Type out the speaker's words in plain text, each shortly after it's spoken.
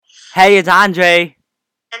Hey, it's Andre.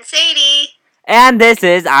 And Sadie. And this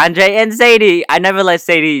is Andre and Sadie. I never let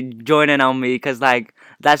Sadie join in on me because, that's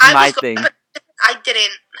I my was thing. but I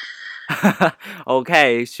didn't.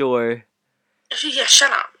 Okay, sure. Yeah,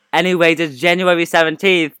 shut up. Anyways, it's January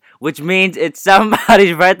 17th, which means it's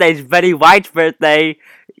somebody's birthday. It's Betty White's birthday.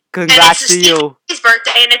 Congrats to you. His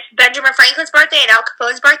birthday, and it's Benjamin Franklin's birthday, and Al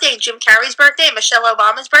Capone's birthday, and Jim Carrey's birthday, and Michelle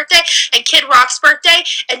Obama's birthday, and Kid Rock's birthday,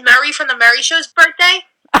 and Mary from the Mary Show's birthday.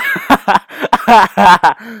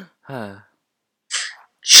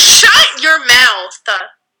 Shut your mouth.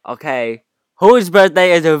 Okay. Whose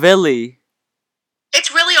birthday is it really? It's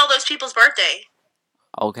really all those people's birthday.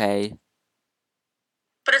 Okay.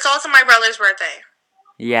 But it's also my brother's birthday.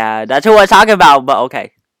 Yeah, that's what we're talking about, but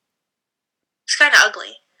okay. It's kind of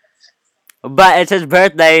ugly. But it's his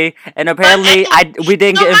birthday, and apparently we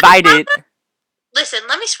didn't get invited. Listen,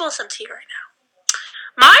 let me spill some tea right now.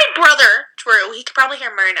 My brother, Drew, he could probably hear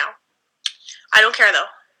me right now. I don't care though.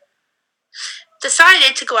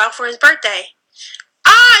 Decided to go out for his birthday.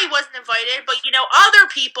 I wasn't invited, but other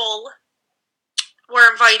people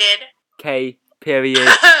were invited. Okay, period.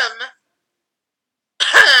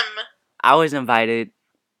 I was invited.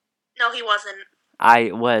 No, he wasn't.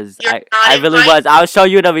 I was. I really was. I'll show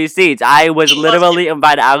you the receipts. I was literally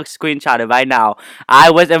invited. I'll screenshot it right now.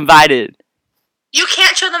 I was invited. You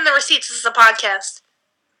can't show them the receipts. This is a podcast.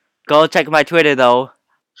 Go check my Twitter, though.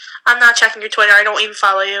 I'm not checking your Twitter. I don't even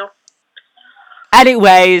follow you.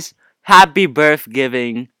 Anyways, happy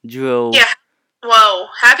birthgiving, Drew. Yeah. Whoa.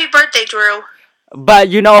 Happy birthday, Drew. But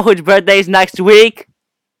you know whose birthday is next week?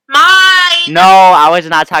 Mine! No, I was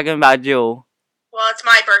not talking about you. Well, it's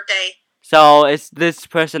my birthday. So, it's this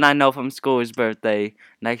person I know from school's birthday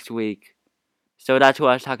next week. So, that's who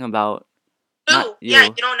I was talking about. Ooh, yeah,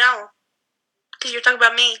 you don't know. Because you're talking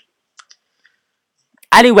about me.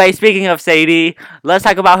 Anyway, speaking of Sadie, let's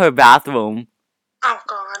talk about her bathroom. Oh,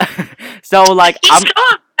 God. So, He's so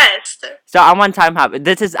obsessed. So, I'm on Time Hub.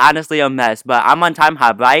 This is honestly a mess, but I'm on Time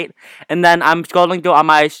Hub, right? And then I'm scrolling through all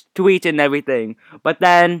my tweets and everything. But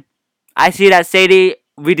then, I see that Sadie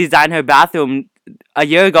redesigned her bathroom a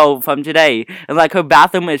year ago from today. And, her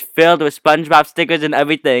bathroom is filled with SpongeBob stickers and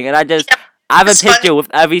everything. And I have a picture with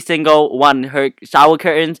every single one. Her shower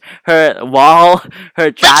curtains, her wall,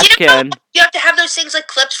 her trash can. You have to have those things like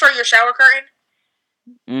clips for your shower curtain?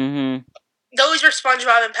 Mm-hmm. Those were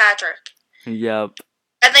SpongeBob and Patrick. Yep.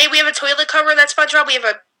 And then we have a toilet cover that's SpongeBob. We have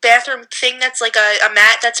a bathroom thing that's like a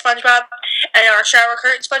mat that's SpongeBob. And our shower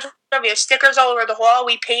curtain SpongeBob. We have stickers all over the wall.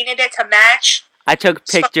 We painted it to match. I took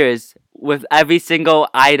pictures with every single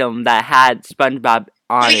item that had SpongeBob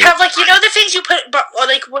on it. We have the things you put,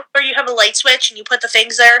 where you have a light switch and you put the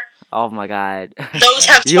things there. Oh my God. Those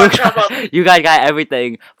have SpongeBob. You guys got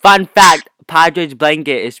everything. Fun fact: Padre's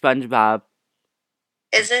blanket is SpongeBob.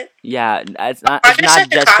 Is it? Yeah, it's not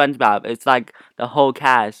just SpongeBob. It's the whole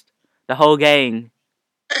cast, the whole gang.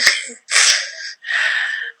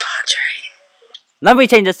 Let me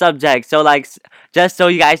change the subject. So, just so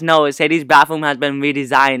you guys know, Sadie's bathroom has been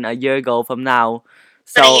redesigned a year ago from now.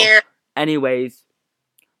 So, anyways,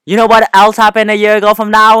 you know what else happened a year ago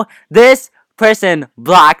from now? This person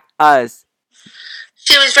blocked us.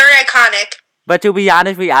 She was very iconic. But to be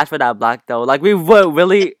honest, we asked for that block, though. We were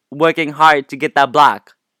really working hard to get that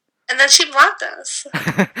block. And then she blocked us.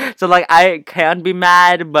 So, I can't be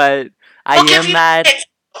mad, but I am mad.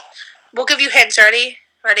 We'll give you hints. Ready?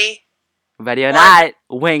 Ready or not?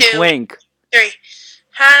 Wink, 2, wink. 3.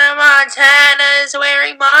 Hannah Montana's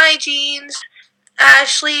wearing my jeans.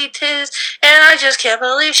 Ashley Tiz, and I just can't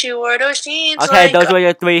believe she wore those jeans. Okay, those were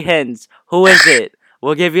your 3 hints. Who is it?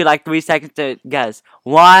 We'll give you 3 seconds to guess.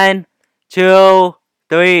 1, 2,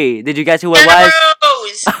 3. Did you guess who it was?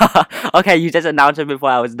 Okay, you just announced it before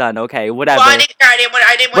I was done. Okay, whatever. Well, I didn't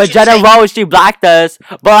want but you Jenna Rose, she blocked us.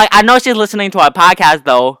 But I know she's listening to our podcast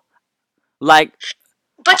though.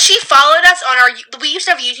 But she followed us on we used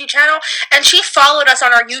to have a YouTube channel, and she followed us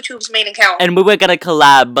on our YouTube's main account. And we were gonna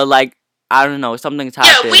collab, but I don't know, something's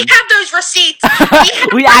happened. Yeah, we have those receipts.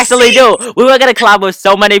 We actually do. We were gonna collab with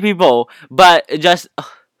so many people, but it just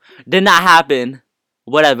did not happen.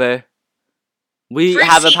 Whatever. We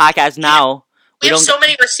have a podcast now. We have so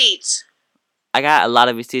many receipts. I got a lot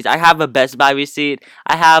of receipts. I have a Best Buy receipt.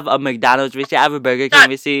 I have a McDonald's receipt. I have a Burger King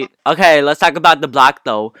receipt. Okay, let's talk about the block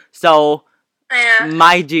though. So,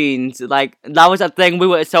 my jeans, that was a thing we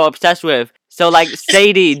were so obsessed with. So,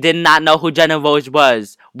 Sadie did not know who Jenna Rose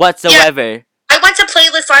was whatsoever. Yeah. I went to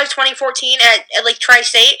Playlist Live 2014 at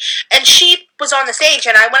Tri-State, and she was on the stage,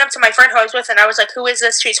 and I went up to my friend who I was with, and I was like, who is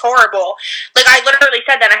this? She's horrible. I literally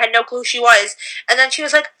said that. I had no clue who she was. And then she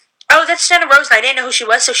was like, oh, that's Jenna Rose, and I didn't know who she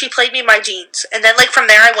was, so she played me my jeans. And then, like, from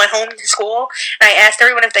there, I went home to school, and I asked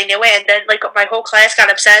everyone if they knew it, and then, like, my whole class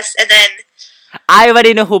got obsessed, and then... I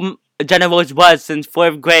already knew who Jenna Rose was since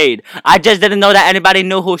 4th grade. I just didn't know that anybody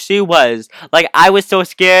knew who she was. Like, I was so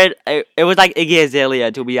scared. It was like Iggy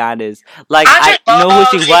Azalea, to be honest. Like, I knew who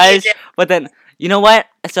she was, but then... You know what?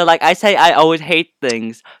 So, like, I say I always hate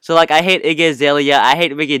things. So, like, I hate Iggy Azalea, I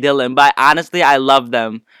hate Ricky Dillon, but honestly, I love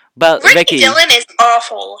them. But Ricky Dillon is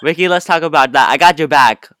awful. Ricky, let's talk about that. I got your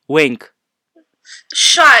back. Wink.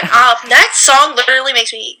 Shut up. That song literally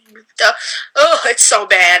makes me... it's so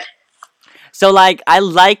bad. So, like, I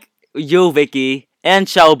like you, Vicky, and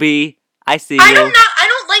Shelby. I see you. I don't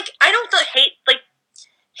hate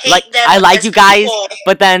them. I like you guys, people.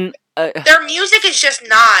 But then... their music is just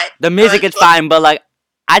not... The music is fine, but, like,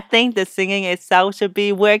 I think the singing itself should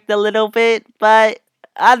be worked a little bit, but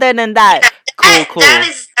other than that, cool.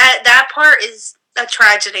 That part is a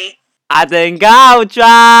tragedy. I think I'll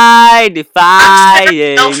try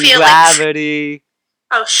defying gravity.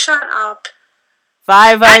 Oh, shut up.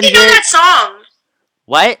 500... How do you know that song?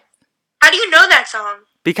 What? How do you know that song?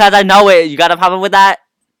 Because I know it. You got a problem with that?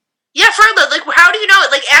 Yeah, further, like, how do you know it?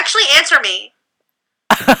 Like, actually answer me.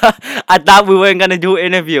 I thought we weren't gonna do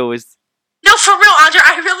interviews. No, for real, Andre,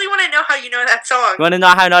 I really want to know how you know that song. You wanna know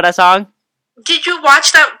how I know that song? Did you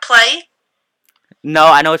watch that play? No,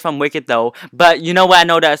 I know it's from Wicked though. But you know where I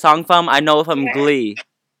know that song from? I know it from Glee.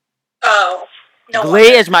 Oh. No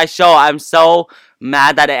Glee is my show. I'm so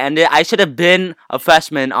mad that it ended. I should have been a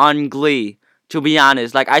freshman on Glee, to be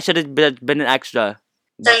honest. Like, I should have been an extra.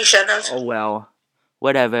 No, you shouldn't have. Oh well.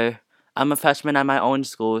 Whatever. I'm a freshman at my own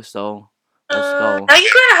school, so let's go. Now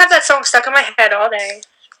you're gonna have that song stuck in my head all day.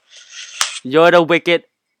 You're the Wicked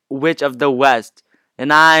Witch of the West,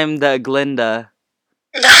 and I'm the Glinda.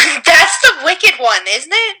 That's the Wicked one,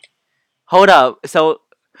 isn't it? Hold up. So,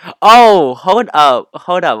 hold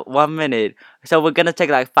up. 1 minute. So we're gonna take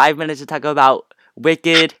like 5 minutes to talk about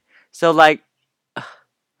Wicked. So, like,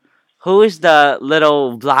 who's the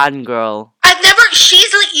little blonde girl?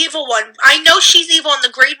 She's the evil one. I know she's evil in the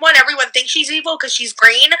green one. Everyone thinks she's evil because she's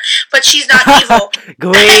green, but she's not evil.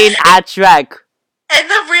 Green at Shrek. And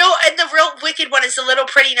the real wicked one is the little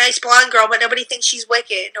pretty nice blonde girl, but nobody thinks she's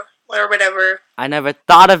wicked or whatever. I never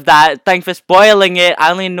thought of that. Thanks for spoiling it.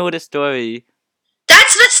 I only knew the story.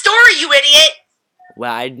 That's the story, you idiot.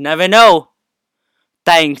 Well, I'd never know.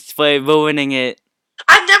 Thanks for ruining it.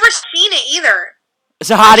 I've never seen it either.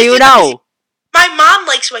 So how do you know? My mom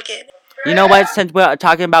likes Wicked. You know what? Since we're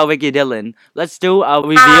talking about Ricky Dillon, let's do a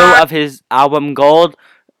review of his album Gold.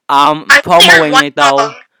 Promoing it though.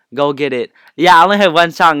 Song. Go get it. Yeah, I only heard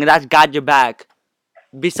one song, and that's Got Your Back.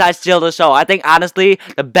 Besides Steal the Show, I think honestly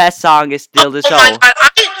the best song is Steal the Show. My God.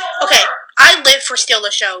 I live for Steal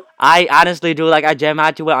the Show. I honestly do. Like, I jam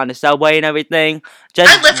out to it on the subway and everything.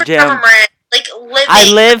 I live for Trevor Moran. Like, living.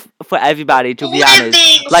 I live for everybody, to be honest.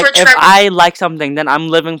 Like, if I like something, then I'm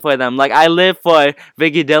living for them. Like, I live for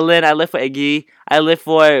Vicky Dillon. I live for Iggy. I live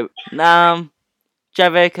for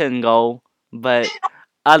Trevor can go, but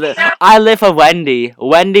I live for Wendy.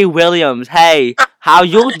 Wendy Williams. Hey, how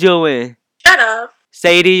you doing? Shut up.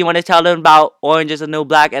 Sadie, you want to tell them about Orange is the New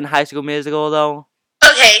Black and High School Musical, though?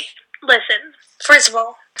 Okay, listen. First of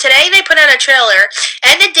all, today they put out a trailer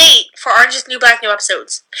and a date for Orange is the New Black new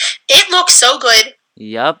episodes. It looks so good.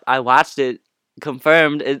 Yep, I watched it.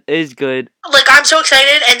 Confirmed, it is good. Like, I'm so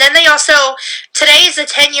excited. And then they also, today is the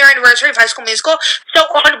 10-year anniversary of High School Musical. So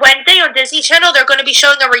on Wednesday on Disney Channel, they're going to be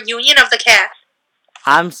showing a reunion of the cast.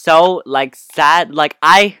 I'm so, like, sad. Like,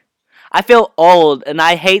 I feel old, and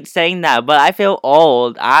I hate saying that, but I feel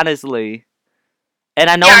old, honestly. And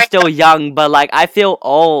I know I'm still young, but, like, I feel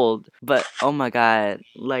old. But, oh my god.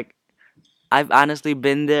 Like, I've honestly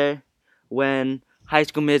been there when High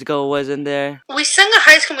School Musical wasn't there. We sang a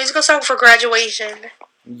High School Musical song for graduation.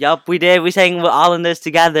 Yup, we did. We sang We're All in This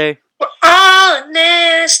Together. We're all in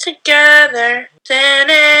this together.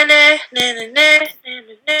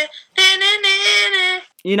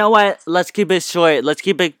 You know what? Let's keep it short. Let's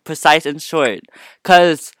keep it precise and short.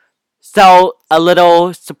 So, a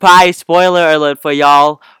little surprise spoiler alert for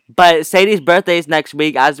y'all. But Sadie's birthday is next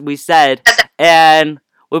week, as we said. And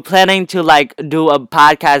we're planning to, like, do a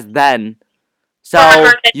podcast then.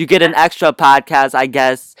 So, you get an extra podcast, I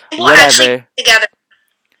guess. Whatever. Together.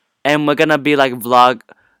 And we're gonna be, like, vlogging,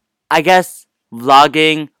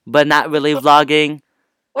 but not really vlogging.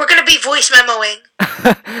 We're gonna be voice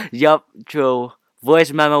memoing. Yup, true.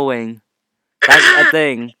 Voice memoing. That's a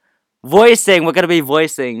thing. Voicing, we're gonna be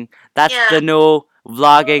voicing. That's the new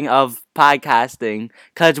vlogging of podcasting.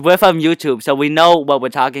 Because we're from YouTube, so we know what we're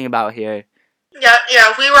talking about here. Yeah,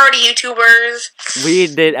 yeah, we were already YouTubers. We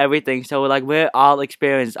did everything, so like we're all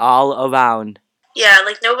experienced all around. Yeah,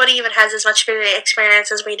 like nobody even has as much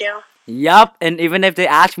experience as we do. Yup, and even if they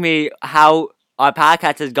ask me how our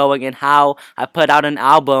podcast is going and how I put out an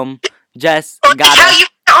album, just Or like how gotta. you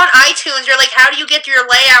on iTunes, you're like, how do you get your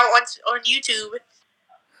layout on YouTube?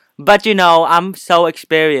 But you know, I'm so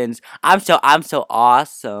experienced. I'm so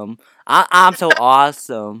awesome. I'm so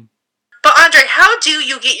awesome. But Andre, how do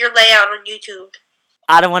you get your layout on YouTube?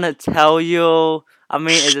 I don't want to tell you. I mean,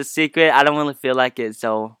 it's a secret. I don't really feel like it,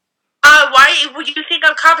 so. Why would you think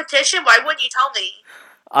I'm competition? Why wouldn't you tell me?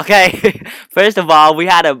 Okay, first of all, we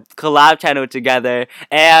had a collab channel together,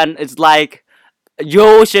 and it's like,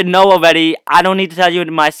 you should know already. I don't need to tell you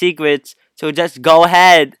my secrets, so just go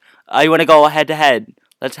ahead. You want to go head to head?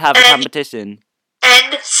 Let's have a And competition.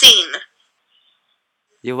 end scene.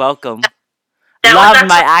 You're welcome. That was Love not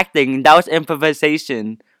my acting. That was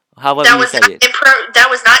improvisation. However you say it. that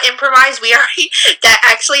was not improvised. We already that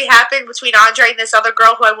actually happened between Andre and this other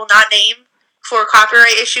girl who I will not name for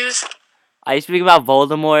copyright issues. Are you speaking about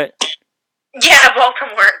Voldemort? Yeah,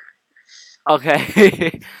 Baltimore.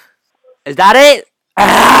 Okay. Is that it?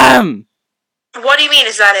 Ahem. What do you mean?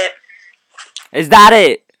 Is that it? Is that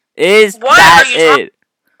it? Is What that are you talking? it?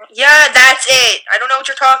 Yeah, that's it. I don't know what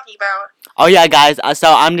you're talking about. Oh yeah, guys.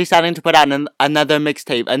 So I'm deciding to put out another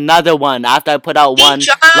mixtape, another one after I put out He one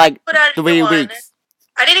just like put out a new 3 one. weeks.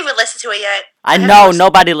 I didn't even listen to it yet. I haven't know listened.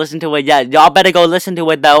 nobody listened to it yet. Y'all better go listen to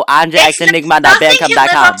it though. Nothing can live up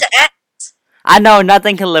AndraXEnigma.bandcamp.com. to X. I know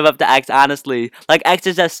nothing can live up to X, honestly. Like X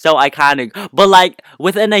is just so iconic. But like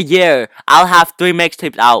within a year, I'll have 3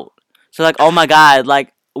 mixtapes out. So like, oh my god,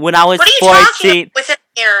 like when I was What are you talking 14, about with an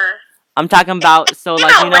error? I'm talking about, so You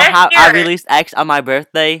like, know, you know last how I year. released X on my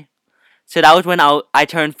birthday? So that was when I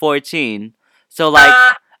turned 14. So like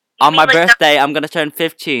You on mean my like birthday, I'm gonna turn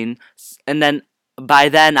 15, and then by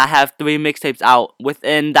then I have 3 mixtapes out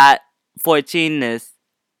within that 14ness.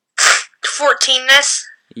 14ness?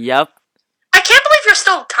 Yep. I can't believe you're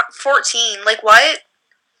still 14. Like, what?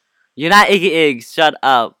 You're not Iggy Iggs. Shut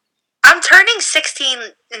up. I'm turning 16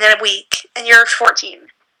 in a week, and you're 14.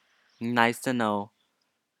 Nice to know.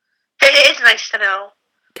 It is nice to know.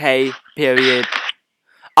 K period.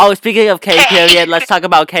 Oh, speaking of K K. period, let's talk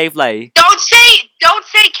about K Flay. Don't say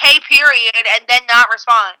K period and then not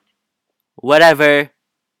respond. Whatever.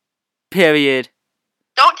 Period.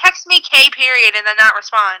 Don't text me K period and then not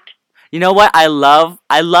respond. You know what I love?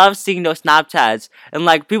 I love seeing those Snapchats. And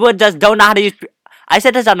like people just don't know how to use I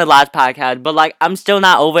said this on the last podcast, but like I'm still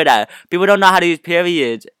not over that. People don't know how to use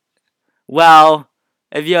periods. Well,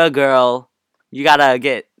 if you're a girl, you gotta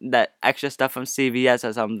get that extra stuff from CVS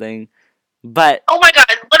or something. But Oh my god,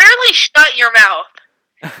 literally shut your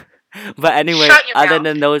mouth. but anyway, Shut your other mouth.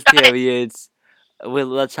 than those Shut it. periods,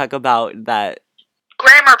 let's talk about that.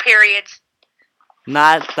 Grammar periods.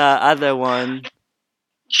 Not the other one.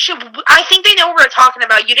 I think they know what we're talking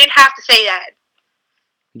about. You didn't have to say that.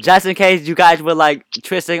 Just in case you guys were like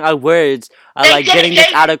twisting our words or like getting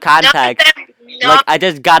this out of context. Like I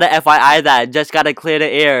just gotta FYI that. Just gotta clear the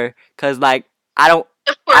air. Cause like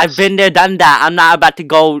I've been there, done that. I'm not about to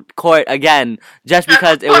go court again just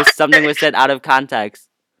because it was something was said out of context.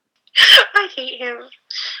 I hate him.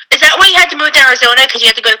 Is that why you had to move to Arizona? Because you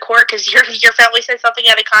had to go to court because your family said something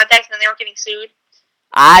out of context and then they were getting sued?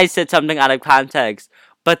 I said something out of context.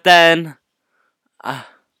 But then Wow,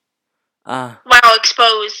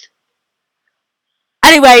 exposed.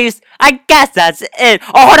 anyways, I guess that's it.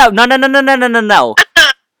 Oh, hold up. No.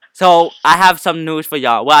 So, I have some news for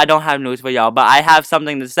y'all. Well, I don't have news for y'all, but I have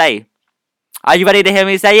something to say. Are you ready to hear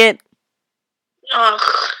me say it? Ugh.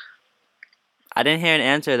 I didn't hear an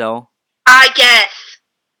answer, though. I guess.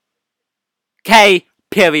 K,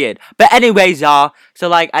 period. But anyways, y'all. So,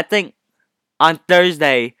 like, I think on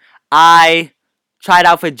Thursday, I tried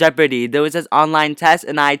out for Jeopardy. There was this online test,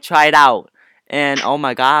 and I tried out. And, oh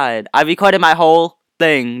my god. I recorded my whole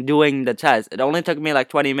thing doing the test. It only took me like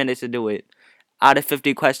 20 minutes to do it. Out of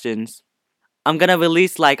 50 questions. I'm gonna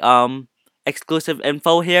release like exclusive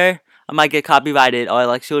info here. I might get copyrighted or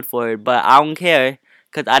like sued for it, but I don't care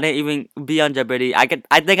because I didn't even be on Jeopardy. I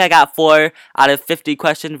think I got 4 out of 50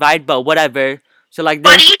 questions right, but whatever. So like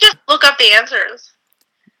Why do you just look up the answers?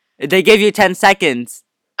 they gave you 10 seconds.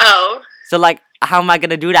 Oh. So like how am I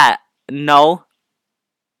gonna do that? No.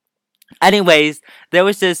 Anyways, there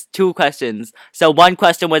was just 2 questions. So one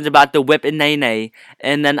question was about the whip and nene,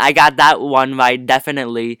 and then I got that one right,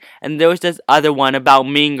 definitely. And there was this other one about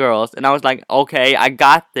Mean Girls, and I was like, okay, I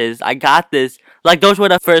got this. Like those were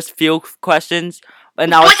the first few questions,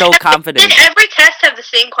 and I was so confident. Did every test have the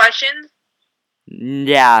same questions?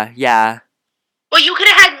 Yeah. Well, you could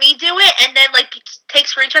have had me do it and then like take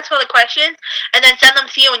screenshots for the questions and then send them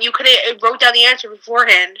to you, and you could have wrote down the answer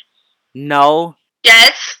beforehand. No,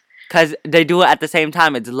 Yes. because they do it at the same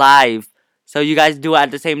time. It's live. So you guys do it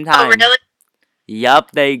at the same time. Oh, really?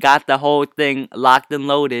 Yup, they got the whole thing locked and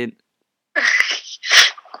loaded.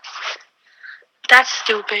 That's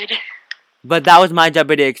stupid. But that was my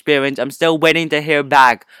Jeopardy experience. I'm still waiting to hear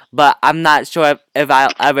back. But I'm not sure if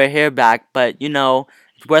I'll ever hear back. But, you know,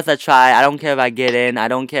 it's worth a try. I don't care if I get in. I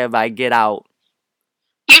don't care if I get out.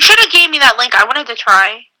 You should have gave me that link. I wanted to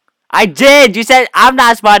try. I did! You said I'm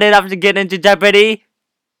not smart enough to get into Jeopardy.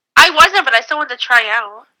 I wasn't, but I still wanted to try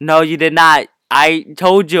out. No, you did not. I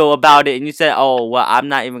told you about it and you said, oh, well, I'm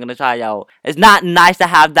not even gonna try out. It's not nice to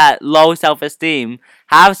have that low self-esteem.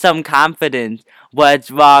 Have some confidence. What's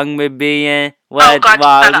wrong with being? What's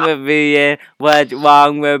wrong with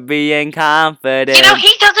being confident? You know,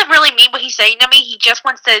 he doesn't really mean what he's saying to me. He just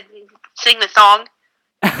wants to sing the song.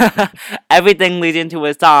 Everything leads into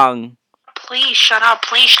a song. Please shut up.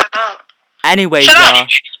 Please shut up. Anyways, y'all.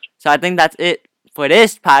 So I think that's it for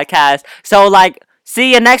this podcast. So, like,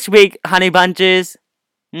 see you next week, honey bunches.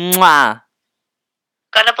 Mwah.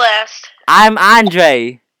 God bless. I'm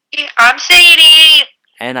Andre. I'm Sadie.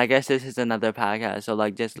 And I guess this is another podcast. So,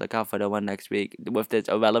 like, just look out for the one next week with this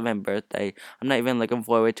irrelevant birthday. I'm not even looking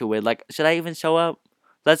forward to it. Like, should I even show up?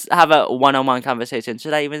 Let's have a one-on-one conversation.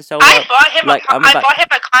 Should I even show up? I bought him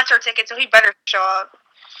a concert ticket, so he better show up.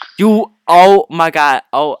 Oh my god.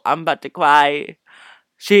 Oh, I'm about to cry.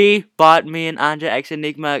 She bought me an Andre X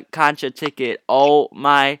Enigma concert ticket. Oh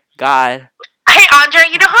my god. Hey, Andre,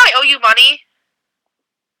 you know how I owe you money?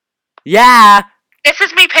 Yeah. This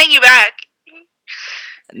is me paying you back.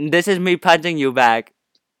 This is me punching you back.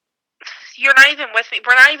 You're not even with me.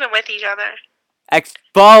 We're not even with each other.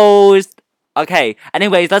 Exposed. Okay.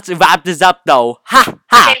 Anyways, let's wrap this up though. Ha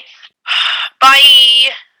ha. Okay. Bye.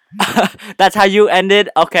 That's how you ended?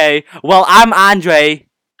 Okay. Well, I'm Andre.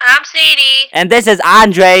 I'm Sadie. And this is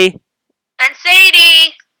Andre. And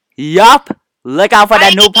Sadie. Yup. Look out for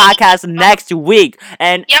that new podcast next week.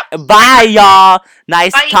 And bye, y'all.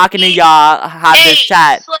 Nice talking to y'all. Have this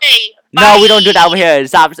chat. No, we don't do that over here.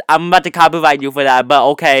 Stop. I'm about to copyright you for that, but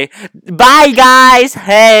okay. Bye, guys.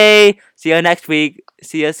 Hey. See you next week.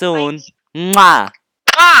 See you soon. Mwah.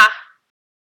 Mwah.